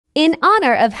In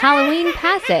honor of Halloween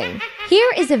passing, here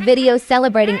is a video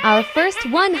celebrating our first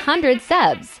 100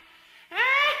 subs.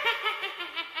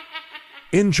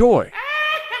 Enjoy.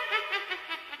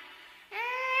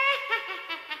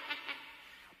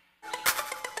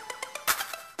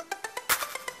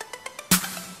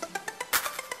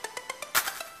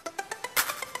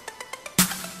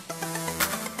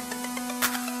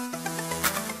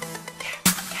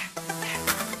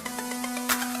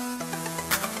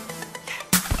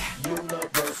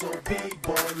 Universal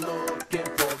B-boy looking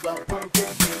for the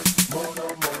perfect beat.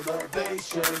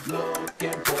 Motivation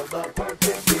looking for the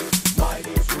perfect beat.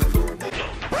 Mighty Zulu.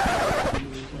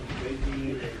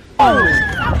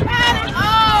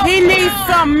 He needs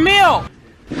some milk.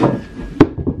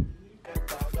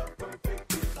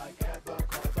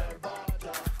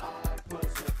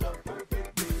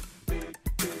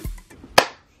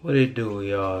 What it do,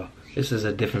 y'all? This is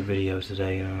a different video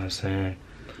today, you know what I'm saying?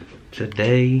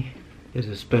 Today is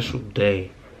a special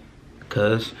day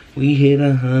because we hit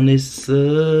 100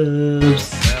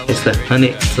 subs. It's the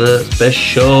 100 sub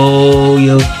special,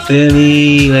 you feel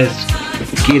me? Let's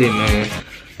get it, man.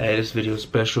 Hey, this video is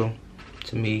special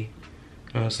to me, you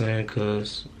know what I'm saying?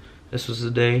 Because this was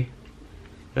the day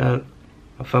that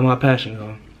I found my passion,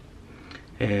 y'all.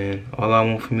 And all I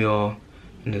want from y'all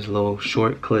in this little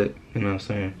short clip, you know what I'm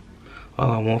saying?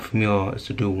 All I want from y'all is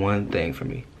to do one thing for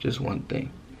me, just one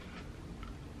thing.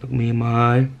 Look me in my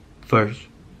eye first.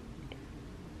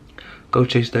 Go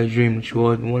chase that dream that you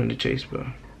always wanted to chase, bro.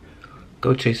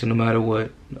 Go chase it no matter what.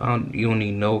 You don't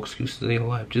need no excuses in your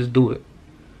life. Just do it.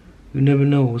 You never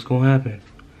know what's gonna happen.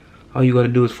 All you gotta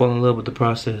do is fall in love with the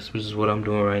process, which is what I'm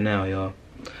doing right now, y'all.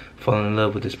 Falling in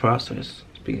love with this process.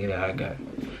 Speaking of that, I got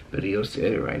videos to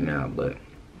edit right now, but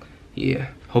yeah.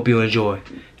 Hope you enjoy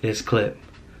this clip.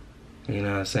 You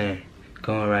know what I'm saying?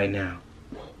 Going right now.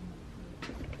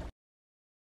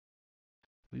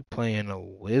 We playing the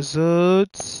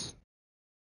Wizards.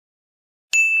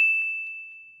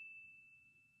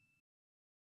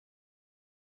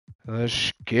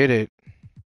 Let's get it.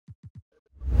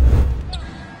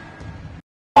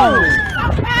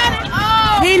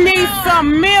 He needs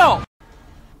some milk.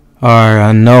 Alright,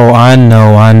 I know.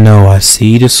 I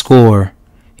see the score.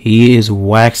 He is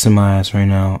waxing my ass right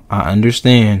now. I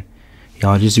understand.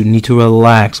 Y'all just need to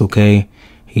relax, okay?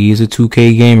 He is a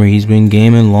 2K gamer. He's been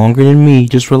gaming longer than me.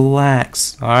 Just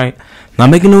relax, alright? Not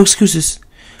making no excuses.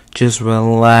 Just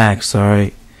relax,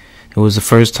 alright? It was the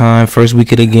first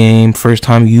week of the game, first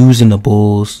time using the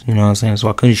Bulls, you know what I'm saying? So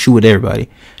I couldn't shoot with everybody.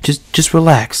 Just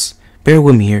relax. Bear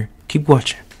with me here. Keep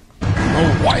watching. A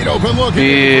wide open look.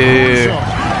 Yeah,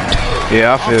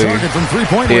 I feel you.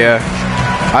 Yeah.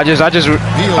 I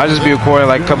just be recording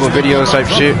like a couple of videos type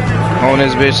shit on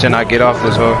this bitch and I get off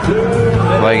this hoe.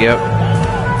 Like, yep.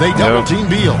 They double team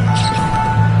Beal.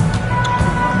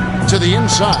 To the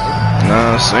inside. Know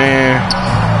what I'm saying?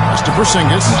 Mr.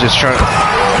 Porzingis. I'm just trying to.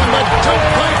 And the dunk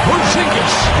by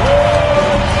Porzingis.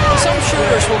 Some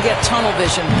shooters will get tunnel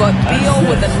vision, but Beal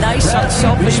with a nice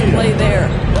unselfish play there.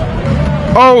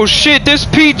 Oh shit, this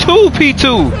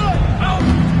P2.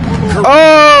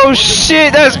 Oh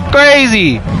shit, that's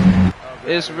crazy.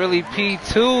 It's really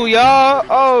P2, y'all.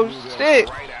 Oh shit.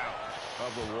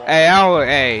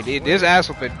 Hey, this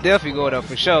asshole could definitely go up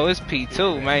for sure. It's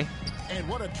P2, man.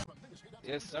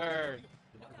 Yes, sir.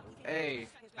 Hey,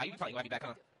 now you probably want me back,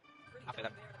 huh? I feel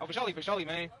that. Oh, for surely,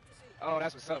 man. Oh,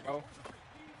 that's what's up, bro.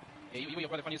 Yeah, you and your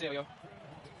brother funny as hell, yo.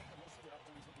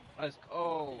 Let's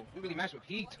go. We really matched with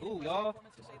P2, y'all.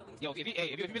 Yo, if you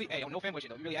really, no fanboy shit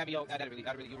though. You really add me, yo, you really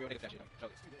nigga for that shit though.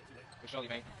 For surely,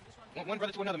 man. One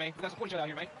brother to another, man. We got support each other out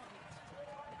here, man.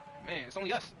 Man, it's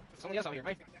only us. It's only us out here,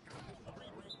 man.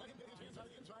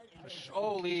 For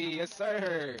surely, yes,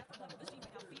 sir.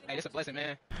 Hey, it's a blessing,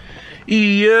 man. Yeah.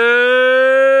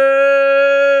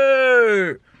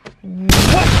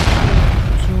 What?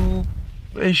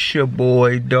 It's your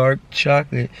boy Dark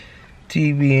Chocolate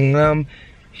TV, and I'm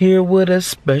here with a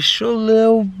special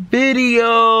little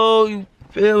video. You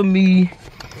feel me?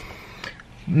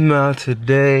 Now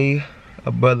today,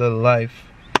 A Brother Life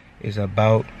is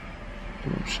about.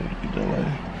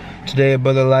 Today, A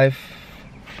Brother Life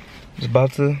is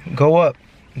about to go up.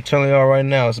 I'm telling y'all right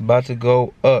now, it's about to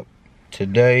go up.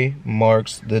 Today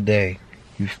marks the day.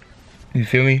 You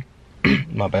feel me?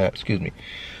 My bad, excuse me.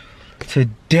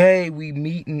 Today we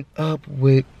meeting up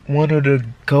with one of the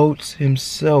GOATs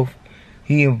himself.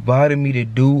 He invited me to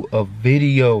do a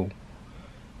video.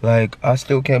 Like, I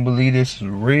still can't believe this is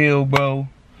real, bro.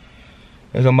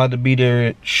 As I'm about to be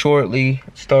there shortly.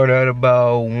 Start at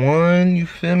about 1, you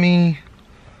feel me?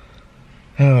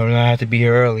 Oh, I have to be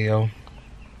here early, yo.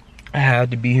 I had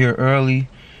to be here early.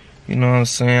 You know what I'm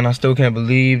saying? I still can't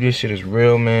believe this shit is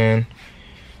real, man.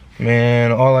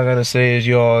 Man, all I gotta say is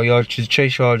y'all just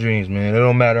chase y'all dreams, man. It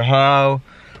don't matter how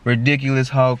ridiculous,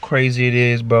 how crazy it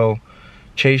is, bro.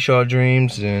 Chase your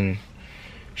dreams, and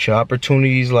shit,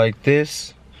 opportunities like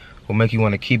this will make you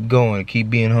want to keep going, keep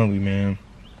being hungry, man.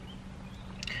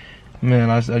 Man,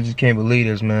 I just can't believe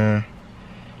this, man.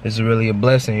 This is really a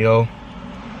blessing, yo.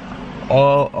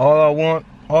 All I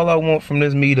want from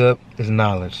this meetup is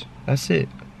knowledge. That's it.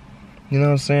 You know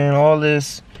what I'm saying?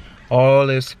 All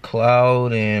this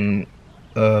clout and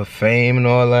fame and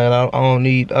all that. I don't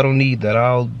need that.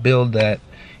 I'll build that.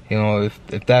 You know,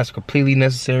 if that's completely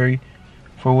necessary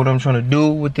for what I'm trying to do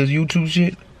with this YouTube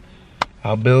shit,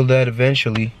 I'll build that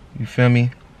eventually. You feel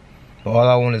me? But all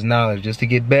I want is knowledge, just to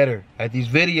get better at these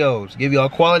videos. Give y'all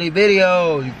quality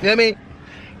videos. You feel me?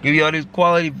 Give y'all these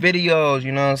quality videos.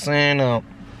 You know what I'm saying?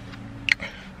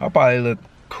 I probably look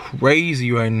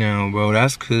crazy right now, bro.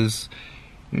 That's cause,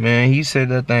 man, he said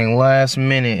that thing last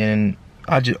minute, and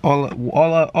I just all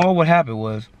what happened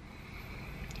was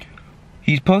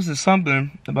he posted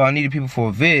something about I needed people for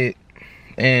a vid,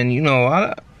 and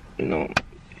I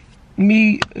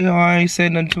ain't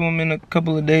said nothing to him in a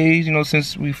couple of days,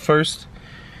 since we first,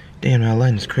 damn, that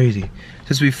lighting is crazy,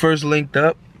 since we first linked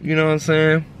up, you know what I'm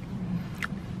saying?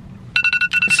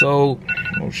 So,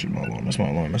 oh shit, my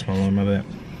alarm, my bad.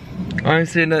 I ain't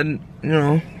said nothing,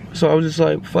 so I was just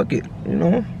like, fuck it,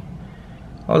 I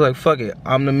was like, fuck it,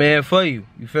 I'm the man for you,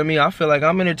 you feel me? I feel like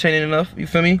I'm entertaining enough, you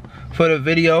feel me, for the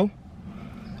video.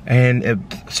 And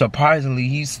surprisingly,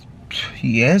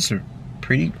 he answered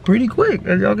pretty quick,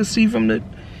 as y'all can see from the,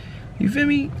 you feel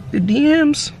me, the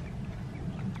DMs.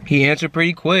 He answered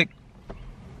pretty quick,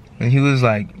 and he was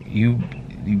like, you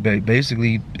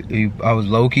basically, I was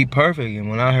low-key perfect. And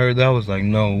when I heard that, I was like,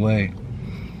 no way.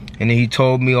 And then he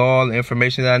told me all the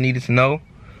information that I needed to know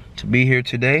to be here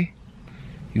today.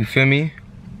 You feel me?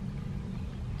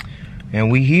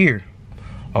 And we here.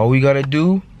 All we gotta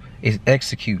do is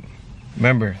execute.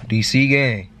 Remember, DC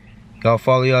gang, y'all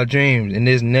follow y'all dreams. In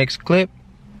this next clip,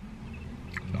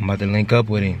 I'm about to link up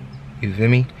with him. You feel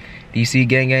me? DC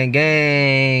gang, gang,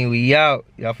 gang. We out.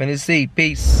 Y'all finna see.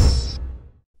 Peace.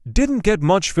 Didn't get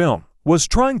much film. Was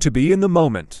trying to be in the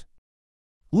moment.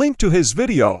 Link to his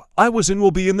video I was in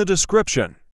will be in the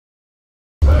description.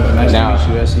 Now,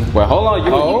 well, hold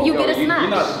on. You get a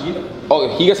smash.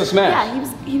 Oh, he gets a smash.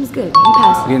 Yeah, he was good. He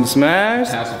passed. Getting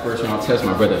smashed? Pass the first round test,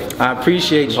 my brother. I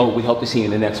appreciate you. We hope to see you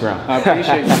in the next round. I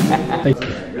appreciate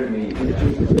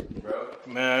you.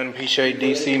 Man, appreciate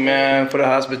DC, man, for the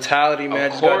hospitality,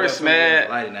 man. Of course, man.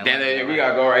 Damn, we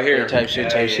gotta go right here. Type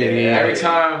shit, yeah. Every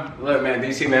time, look, man,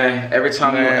 DC, man, every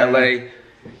time you're in LA,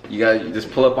 you gotta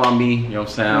just pull up on me, you know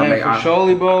what I'm saying? Man,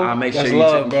 surely, bro. I'll make sure That's you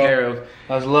love, taken care of.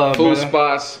 That's love, Food brother.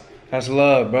 spots. That's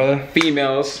love, brother.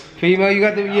 Females. Female, you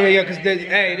got the, yeah, cause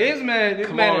hey, this man,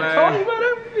 Come on, Tony,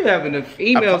 brother, you having the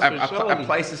females for sure. I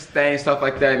places, things, stuff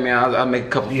like that, man. I'll make a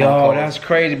couple phone calls. calls. That's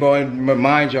crazy, bro. And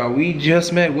remind y'all, we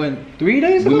just met, when, 3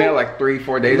 days ago? We met like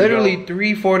 3-4 days ago. Literally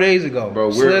 3-4 days ago.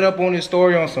 Bro, slid up on his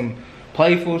story on some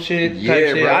playful shit, type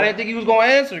shit. Bro. I didn't think he was gonna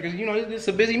answer, cause this is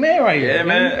a busy man right here. Yeah,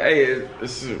 man. Hey,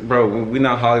 bro, we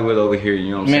not Hollywood over here,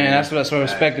 you know what I'm saying? Man, that's what I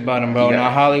respect about him, bro.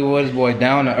 Now Hollywood is boy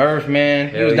down to earth,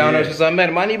 man. He was down to earth since I met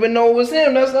him. I didn't even know it was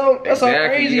him. That's how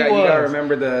crazy it was. You gotta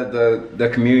remember the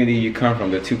community you come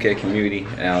from, the 2K community,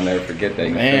 and I'll never forget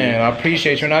that. Man, I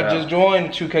appreciate you. And I just joined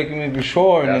the 2K community for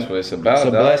sure. That's what it's about. It's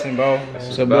a blessing, bro.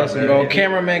 It's a blessing, bro.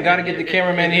 Cameraman, gotta get the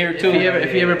cameraman here too.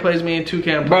 If he ever plays me in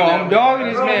 2K, bro, I'm dogging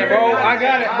this man, bro. I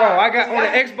got it, bro. I got on the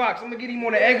Xbox. I'm gonna get him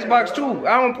on the Xbox too.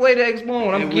 I don't play the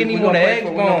Xbox. I'm getting him on the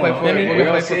Xbox. We're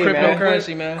gonna play for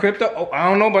cryptocurrency, man. Crypto? Oh, I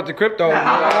don't know about the crypto.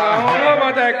 I don't know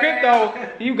about that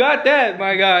crypto. You got that,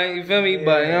 my guy. You feel me?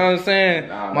 But you know what I'm saying?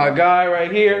 My guy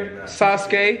right here,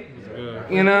 Sasuke.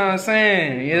 You know what I'm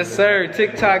saying? Yes, sir.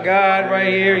 TikTok God right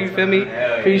here. You feel me?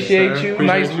 Appreciate you.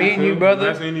 Nice meeting you,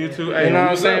 brother. Nice meeting you too. Hey, you know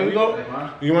what I'm saying?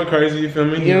 You went crazy. You feel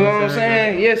me? You know what I'm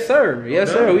saying? Yes, sir.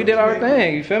 Yes, sir. We did our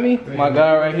thing. You feel me? My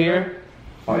guy right here.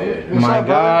 Oh yeah. My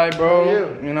guy,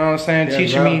 bro. You know what I'm saying?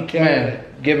 Teaching me, man,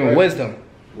 giving wisdom.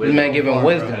 This man giving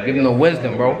wisdom. Giving the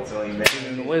wisdom, bro.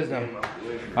 Giving the wisdom.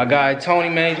 My guy Tony,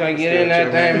 man, trying to get in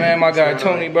that thing, man. My guy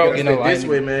Tony, bro. You know, this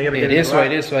way, man. Yeah,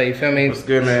 this way. You feel me? What's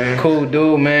good, man? Cool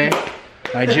dude, man.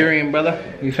 Nigerian brother.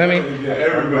 You feel me?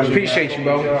 Appreciate you,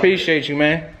 bro. Appreciate you,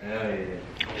 man.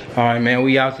 Alright, man,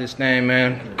 we out this thing,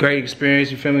 man. Great experience,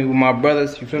 you feel me, with my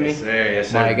brothers, you feel me? Yes, sir. Yes,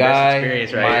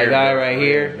 sir. My guy, right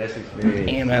here. Best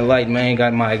experience. Damn, that light, man,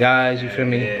 got my guys, you feel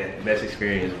me? Yeah, best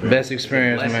experience, bro. Best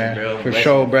experience, man. Bro. For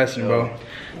sure, blessing, bro.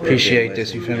 Appreciate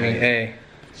this, you feel me? Hey,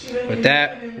 with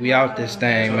that, we out this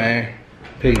thing, man.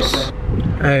 Peace.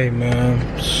 Hey, man.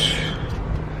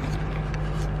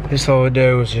 This whole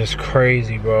day was just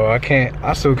crazy, bro.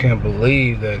 I still can't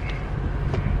believe that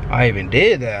I even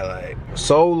did that. Like,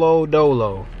 solo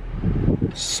dolo.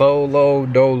 Solo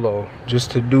dolo.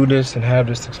 Just to do this and have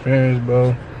this experience,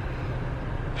 bro.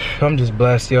 I'm just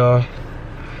blessed, y'all.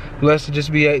 Blessed to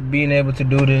just being able to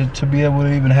do this, to be able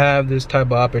to even have this type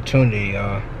of opportunity,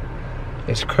 y'all.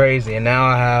 It's crazy. And now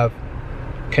I have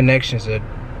connections, a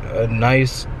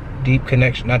nice, deep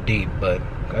connection. Not deep, but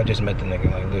I just met the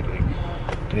nigga like literally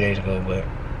 3 days ago. But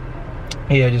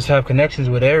yeah, just have connections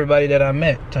with everybody that I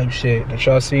met, type shit that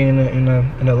y'all see in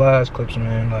the last clips,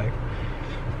 man.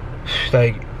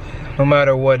 Like no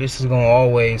matter what, this is gonna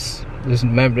always this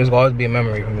will always be a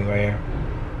memory for me right here.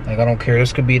 Like, I don't care.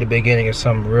 This could be the beginning of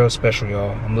something real special,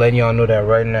 y'all. I'm letting y'all know that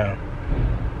right now.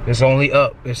 It's only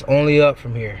up. It's only up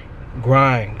from here.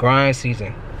 Grind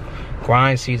season.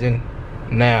 Grind season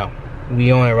now.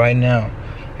 We on it right now.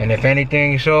 And if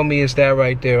anything showed me, it's that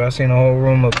right there. I seen a whole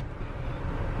room of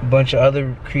a bunch of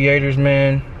other creators,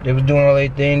 man. They was doing all their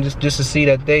thing just to see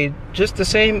that they just the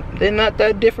same. They're not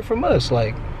that different from us.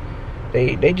 Like,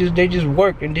 they just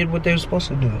worked and did what they were supposed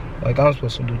to do. Like I'm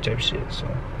supposed to do type shit. So,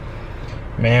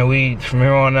 man, from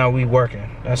here on out, we working.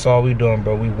 That's all we doing,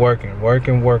 bro. We working,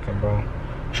 bro.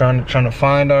 Trying to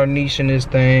find our niche in this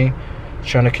thing.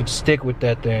 Trying to stick with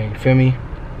that thing. Feel me?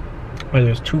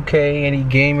 Whether it's 2K, any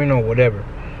gaming or whatever,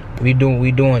 we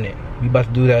doing it. We about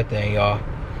to do that thing, y'all.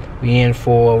 We in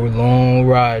for a long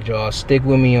ride, y'all. Stick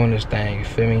with me on this thing. You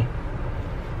feel me?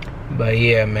 But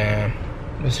yeah, man,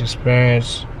 this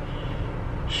experience,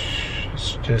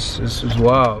 this is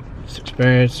wild. This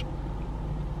experience.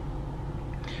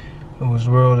 It was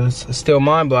real. It's still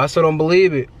mine, but I still don't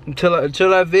believe it until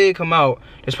that vid come out.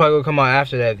 It's probably gonna come out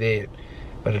after that vid,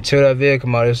 but until that vid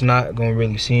come out, it's not gonna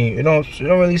really seem. It don't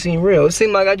really seem real. It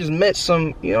seemed like I just met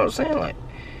some, you know what I'm saying, like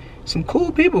some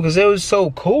cool people, because it was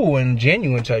so cool and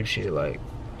genuine type shit. Like,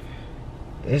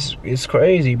 it's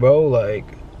crazy, bro. Like,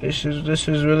 this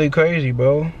is really crazy,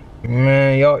 bro.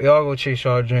 Man, y'all go chase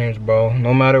y'all dreams, bro.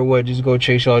 No matter what, just go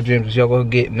chase y'all dreams, because y'all gonna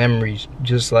get memories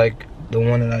just like the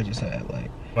one that I just had. Like,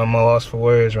 I'm lost for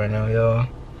words right now, y'all.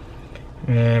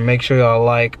 Man, make sure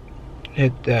y'all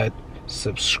hit that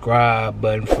subscribe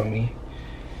button for me.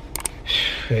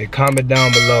 Hey, comment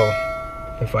down below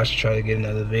if I should try to get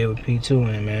another video with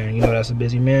P2 in, man. You know that's a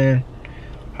busy man.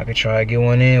 I could try to get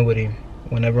one in with him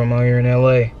whenever I'm out here in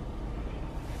LA.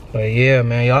 But yeah,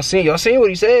 man, y'all seen what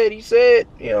he said. He said,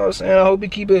 you know what I'm saying, I hope he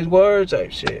keep his word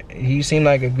type shit. He seemed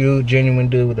like a good, genuine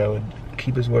dude that would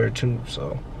keep his word too,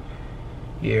 so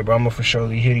yeah, bro, I'm gonna for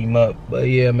surely hit him up. But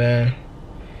yeah, man,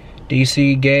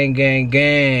 DC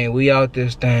gang, we out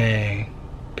this thing.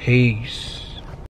 Peace.